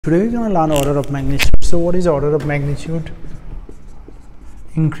Today we're going to learn order of magnitude. So what is order of magnitude?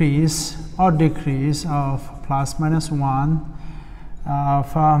 Increase or decrease of plus minus 1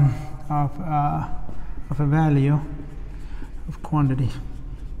 of a value of quantity.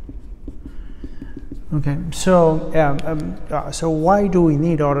 Okay, so why do we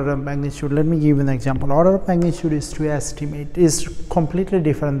need order of magnitude? Let me give you an example. Order of magnitude is to estimate, is completely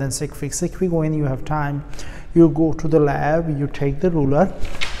different than sig fig. Sig fig, when you have time, you go to the lab, you take the ruler,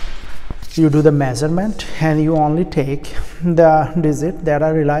 you do the measurement, and you only take the digits that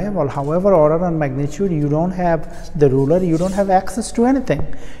are reliable. However, order of magnitude, you don't have the ruler, you don't have access to anything.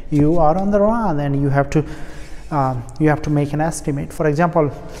 You are on the run, and you have to make an estimate. For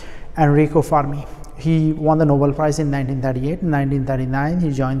example, Enrico Fermi, he won the Nobel Prize in 1938. In 1939,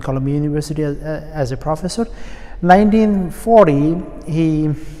 he joined Columbia University as a professor. 1940,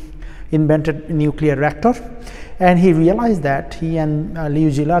 he invented a nuclear reactor, and he realized that, he and Leo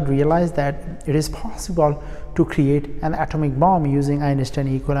Szilard realized that it is possible to create an atomic bomb using Einstein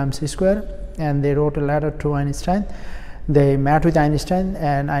equal mc square. And they wrote a letter to Einstein. They met with Einstein,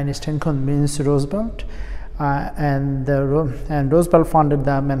 and Einstein convinced Roosevelt, and Roosevelt funded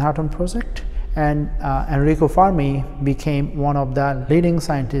the Manhattan Project, and Enrico Fermi became one of the leading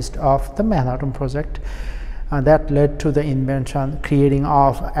scientists of the Manhattan Project. That led to the invention, creating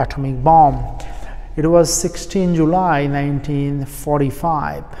of atomic bomb. It was 16 July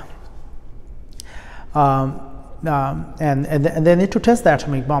 1945, and they need to test the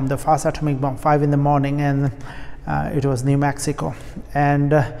atomic bomb, the first atomic bomb, 5 in the morning, and it was New Mexico.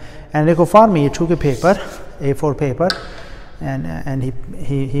 And Enrico Fermi took a paper, A4 paper, and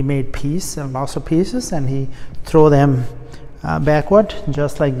he made lots of pieces, and he throw them backward,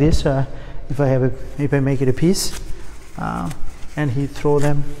 just like this. If I make it a piece, and he throw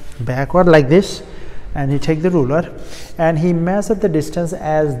them backward like this, and he take the ruler and he measured the distance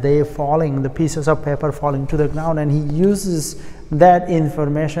as they falling, the pieces of paper falling to the ground, and he uses that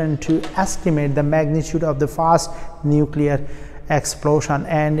information to estimate the magnitude of the first nuclear explosion,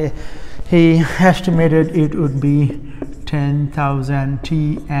 and he estimated it would be 10,000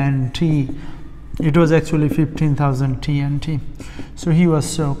 TNT. It was actually 15,000 TNT. So he was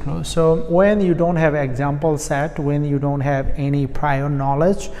so close. So when you don't have example set, when you don't have any prior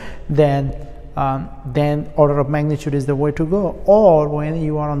knowledge, then order of magnitude is the way to go. Or when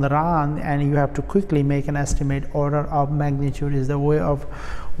you are on the run and you have to quickly make an estimate, order of magnitude is the way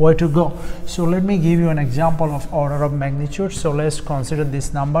to go. So let me give you an example of order of magnitude. So let's consider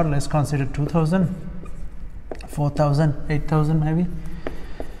this number. Let's consider 2,000, 4,000, 8,000 maybe.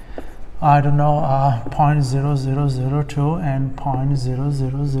 I don't know, 0.0002 and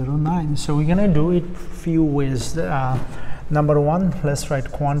 0.0009. So we're gonna do it few ways. Number one, let's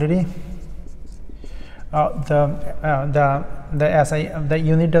write quantity. The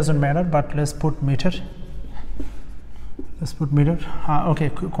unit doesn't matter, but let's put meter. Let's put meter.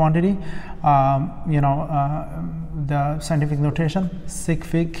 Okay, quantity. The scientific notation, sig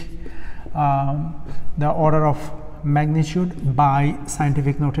fig. The order of magnitude by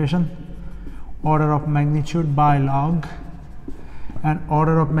scientific notation, order of magnitude by log, and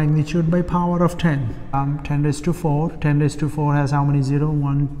order of magnitude by power of 10. 10 raised to 4. 10 raised to 4 has how many 0?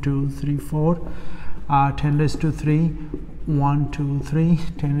 1, 2, 3, 4. 10 raised to 3, 1, 2, 3.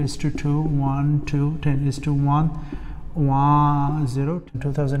 10 raised to 2, 1, 2. 10 raised to 1, 1, 0.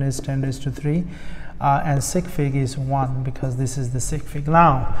 2000 is 10 raised to 3. And sig fig is 1, because this is the sig fig.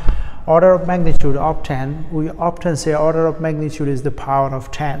 Now, order of magnitude of 10, we often say order of magnitude is the power of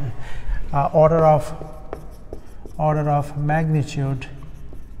 10. Order of magnitude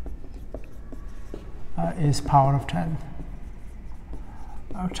is power of 10.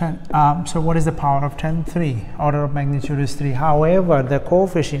 So what is the power of 10? 3. Order of magnitude is 3. However, the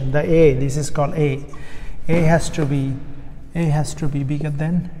coefficient, the a, this is called a has to be bigger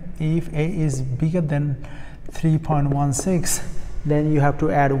than, if a is bigger than 3.16, then you have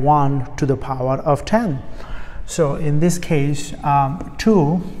to add 1 to the power of 10. So in this case,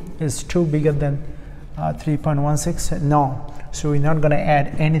 2 is 2 bigger than 3.16? No. So we're not going to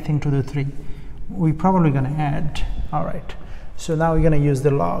add anything to the 3. We're probably going to add. All right. So now we're going to use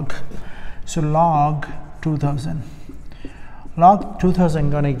the log. So log 2000. Log 2000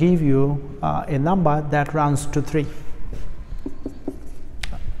 going to give you a number that rounds to 3.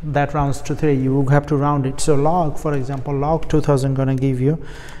 That rounds to 3. You have to round it. So log, for example, log 2000 going to give you,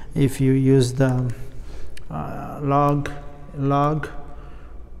 if you use the log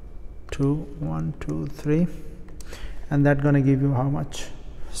 2, 1, 2, 3, and that's going to give you how much?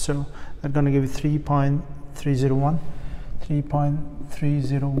 So that's going to give you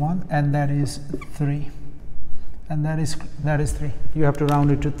 3.301, and that is 3. and that is 3. You have to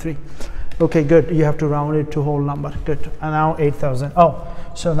round it to 3. Okay, good. You have to round it to whole number. Good. And now 8,000. Oh,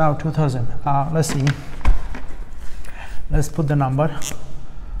 so now 2,000. Let's see. Let's put the number.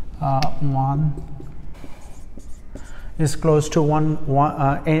 1 is close to 1.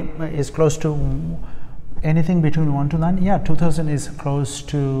 Is close to anything between 1 to 9. Yeah, 2,000 is close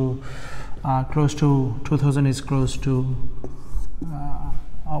to 2,000 is close to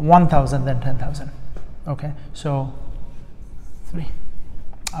 1,000, then 10,000. Okay, so 3.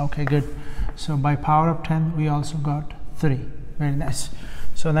 Okay, good. So by power of 10 we also got 3. Very nice.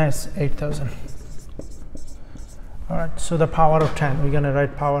 So that's 8,000. All right, so the power of 10, we're going to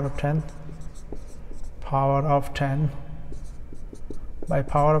write power of 10. Power of 10. By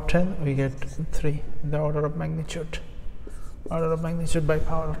power of 10 we get 3, the order of magnitude. Order of magnitude by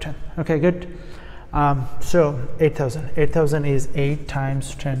power of 10. Okay, good. So 8,000. 8,000 is 8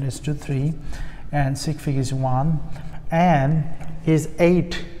 times 10 raised to 3, and sig fig is 1. And is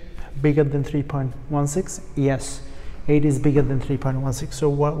 8 bigger than 3.16? Yes, 8 is bigger than 3.16. So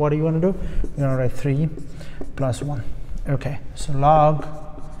what do you want to do? You want to write 3 plus 1. Okay, so log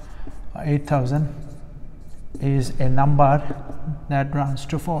 8,000 is a number that rounds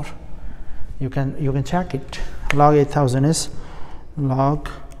to 4. You can check it. Log 8,000 is log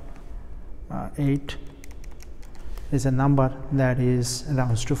 8 is a number that is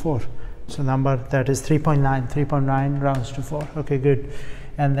rounds to 4. So number that is 3.9. 3.9 rounds to 4. Okay, good.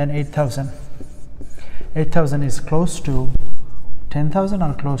 And then 8,000. 8,000 is close to 10,000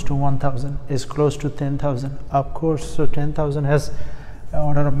 or close to 1,000? Is close to 10,000. Of course, so 10,000 has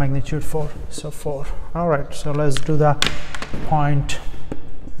order of magnitude 4. So 4. All right, so let's do the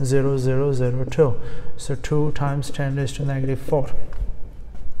 0.0002. So 2 times 10 raised to negative 4.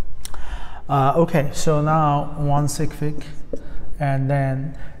 Okay, so now 1 sig fig, and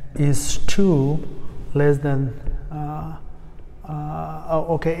then is 2 less than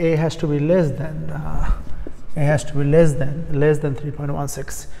okay, a has to be less than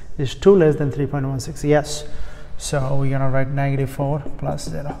 3.16. Is 2 less than 3.16? Yes. So we're gonna write negative 4 plus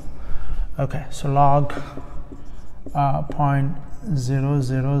 0. Okay, so log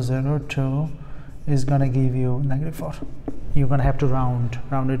 0.0002 is gonna give you negative 4. You're gonna have to round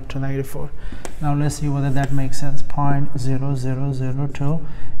it to negative 4. Now let's see whether that makes sense. 0.0002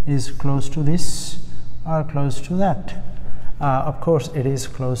 is close to this or close to that. Of course it is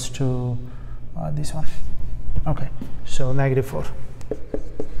close to this one. Okay, so negative 4.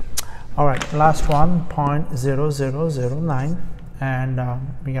 All right, last one, 0.0009, and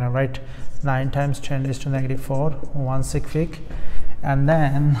we're gonna write 9 times 10 raised to negative 4, 1 sig fig, and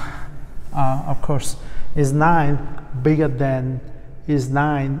then of course is 9 bigger than, is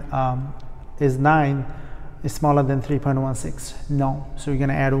 9 smaller than 3.16? No, so we're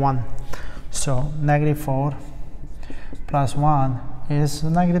gonna add 1. So negative 4 plus 1 is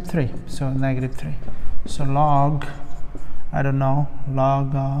negative 3. So negative 3. So log, I don't know,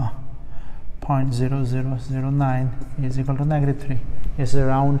 log 0.0009 is equal to negative 3. It's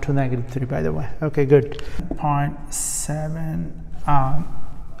round to negative 3, by the way. Okay, good.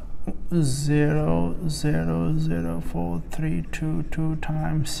 0.700432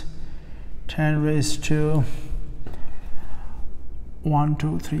 times 10 raised to 1,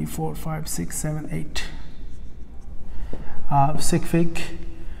 2, 3, 4, 5, 6, 7, 8. Sig fig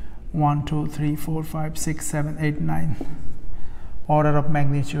 1, 2, 3, 4, 5, 6, 7, 8, 9. Order of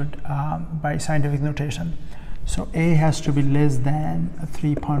magnitude by scientific notation. So a has to be less than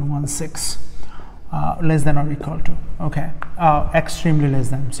 3.16, less than or equal to. Okay, extremely less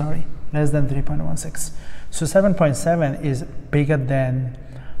than. Sorry, less than 3.16. So 7.7 is bigger than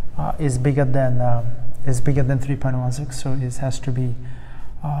 3.16. So it has to be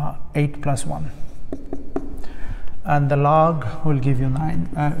 8 plus 1. And the log will give you 9.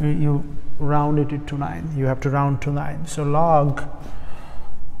 You round it to 9. You have to round to 9. So log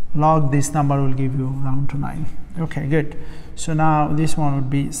this number will give you round to 9. Okay, good. So now this one would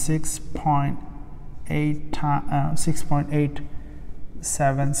be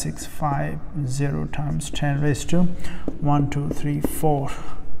 6.87650 times 10 raised to 1, 2, 3, 4.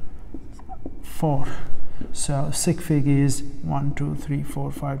 So sig fig is 1, 2, 3,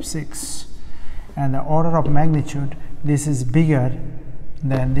 4, 5, 6. And the order of magnitude, this is bigger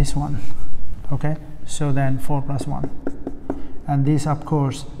than this one. Okay, so then 4 plus 1. And this, of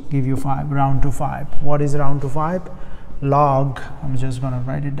course, give you 5, round to 5. What is round to 5? Log, I'm just going to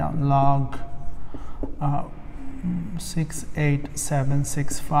write it down, log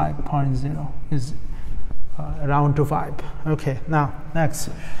 68765.0 is round to 5. Okay, now next,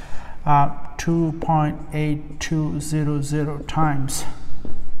 2.8200 times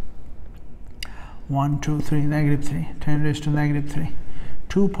 1, 2, 3, negative 3, 10 raised to negative 3.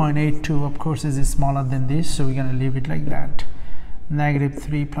 2.82, of course, is smaller than this, so we're going to leave it like that. Negative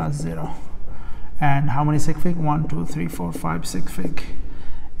 3 plus 0. And how many sig fig? 1, 2, 3, 4, 5 sig fig.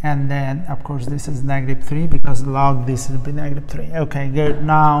 And then, of course, this is negative 3 because log this will be negative 3. Okay, good.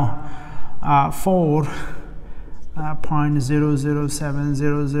 Now,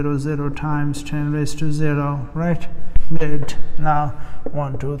 4.007000 times 10 raised to 0, right? Good. Now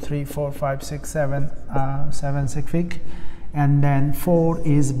 1, 2, 3, 4, 5, 6, 7, 7 sig fig, and then 4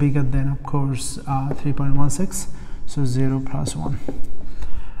 is bigger than, of course, 3.16, so 0 plus 1.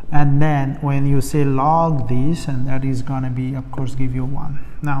 And then when you say log this, and that is going to be, of course, give you 1.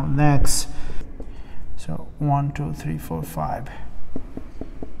 Now next, so 1, 2, 3, 4, 5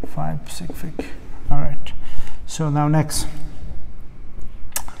 sig fig. All right, so now next,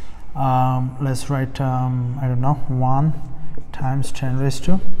 let's write I don't know, 1 times 10 raised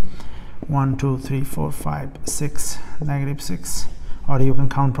to 1, 2, 3, 4, 5, 6, negative 6, or you can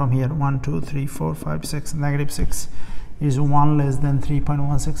count from here. 1, 2, 3, 4, 5, 6, negative 6 is 1 less than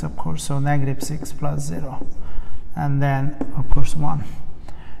 3.16, of course, so negative 6 plus 0, and then of course 1,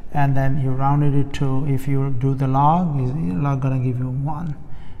 and then you rounded it to, if you do the log, is log gonna give you 1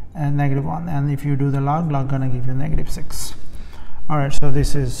 and negative 1, and if you do the log gonna give you negative 6. All right, so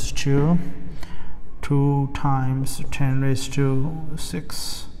this is 2 times 10 raised to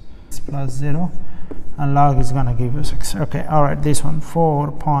 6 plus 0, and log is gonna give you 6. Okay, all right, this one,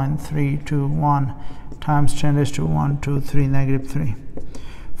 4.321 times 10 raised to 1, 2, 3, negative 3.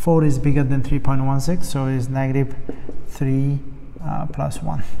 4 is bigger than 3.16, so it is negative 3 plus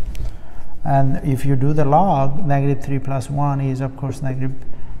 1. And if you do the log, negative 3 plus 1 is, of course, negative,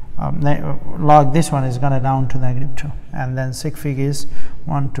 log this one is going to down to negative 2. And then sig fig is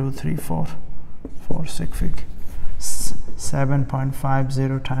 1, 2, 3, 4 sig fig.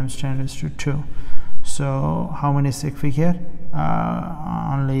 7.50 times 10 raised to 2. So how many sig fig here?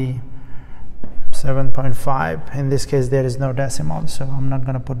 Only 7.5. In this case there is no decimal, so I'm not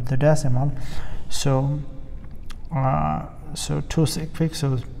going to put the decimal. So 2 sig fig,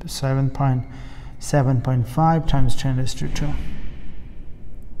 so 7.5 times 10 raised to 2.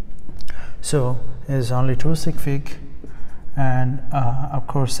 So it is only 2 sig fig, and of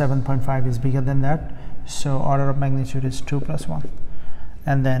course 7.5 is bigger than that, so order of magnitude is 2 plus 1.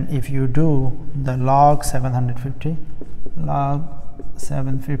 And then if you do the log 750, log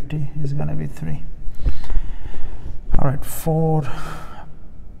 750 is going to be 3. All right,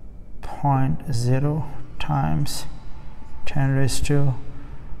 4.0 times 10 raised to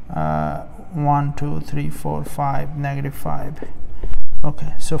 1, 2, 3, 4, 5, negative 5.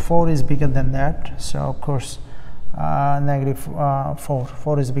 Okay, so 4 is bigger than that, so of course negative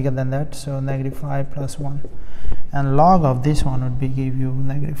 4 is bigger than that, so negative 5 plus 1, and log of this one would be give you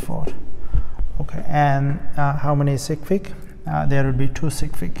negative 4. Okay, and how many sig fig? There would be 2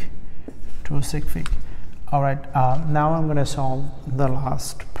 sig fig. All right, now I'm going to solve the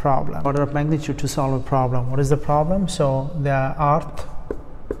last problem. Order of magnitude to solve a problem. What is the problem? So the Earth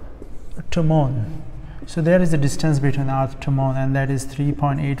to Moon. So there is a distance between Earth to Moon, and that is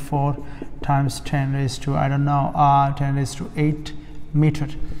 3.84 times 10 raised to, I don't know, 10 raised to 8 meter.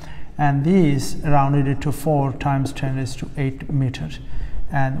 And these rounded it to 4 times 10 raised to 8 meter.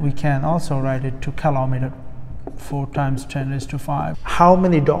 And we can also write it to kilometer. 4 times 10 raised to 5. How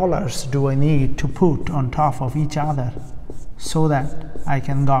many dollars do I need to put on top of each other so that I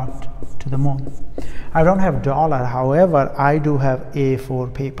can got to the moon? I don't have dollar, however, I do have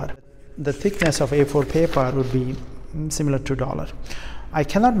A4 paper. The thickness of A4 paper would be similar to dollar. I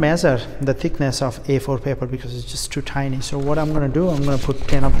cannot measure the thickness of A4 paper because it's just too tiny. So what I'm going to do, I'm going to put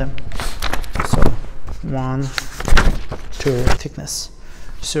 10 of them. So 1, 2 thickness.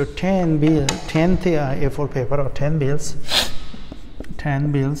 So 10 A4 paper, or 10 bills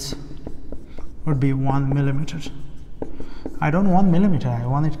would be 1 millimeter. I don't want millimeter, I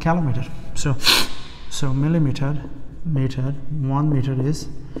want it kilometer. So millimeter, meter, 1 meter is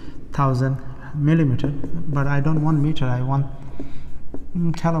 1000 millimeter, but I don't want meter, I want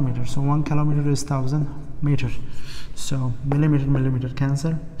kilometer. So 1 kilometer is 1000 meter. So millimeter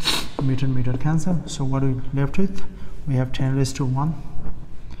cancel, meter cancel. So what are we left with? We have 10 raised to 1.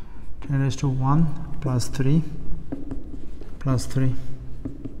 10 raised to 1 plus 3 plus 3.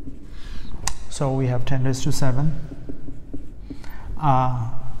 So we have 10 raised to 7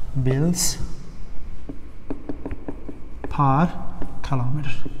 bills per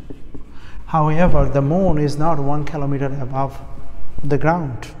kilometer. However, the moon is not 1 kilometer above the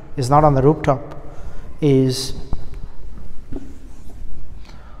ground, is not on the rooftop, is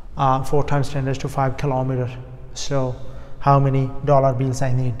 4 times 10 raised to 5 kilometer. So how many dollar bills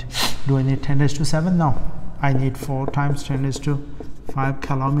I need? Do I need 10 raised to 7? No, I need 4 times 10 raised to 5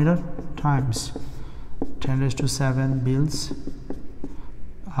 kilometer times 10 raised to 7 bills,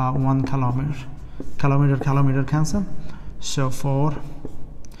 1 kilometer. Kilometer cancel, so 4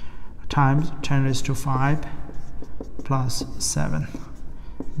 times 10 raised to 5 plus 7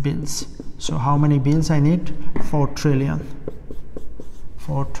 bills. So how many bills I need? 4 trillion.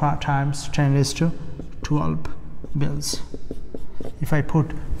 4 times 10 raised to 12 bills. If I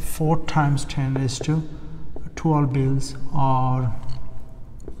put 4 times 10 raised to 12 bills, or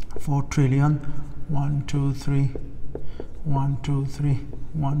 4 trillion, 1 2 3 1 2 3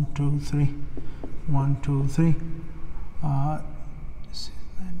 1 2 3 1 2 3,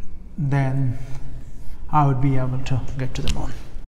 then I would be able to get to the moon.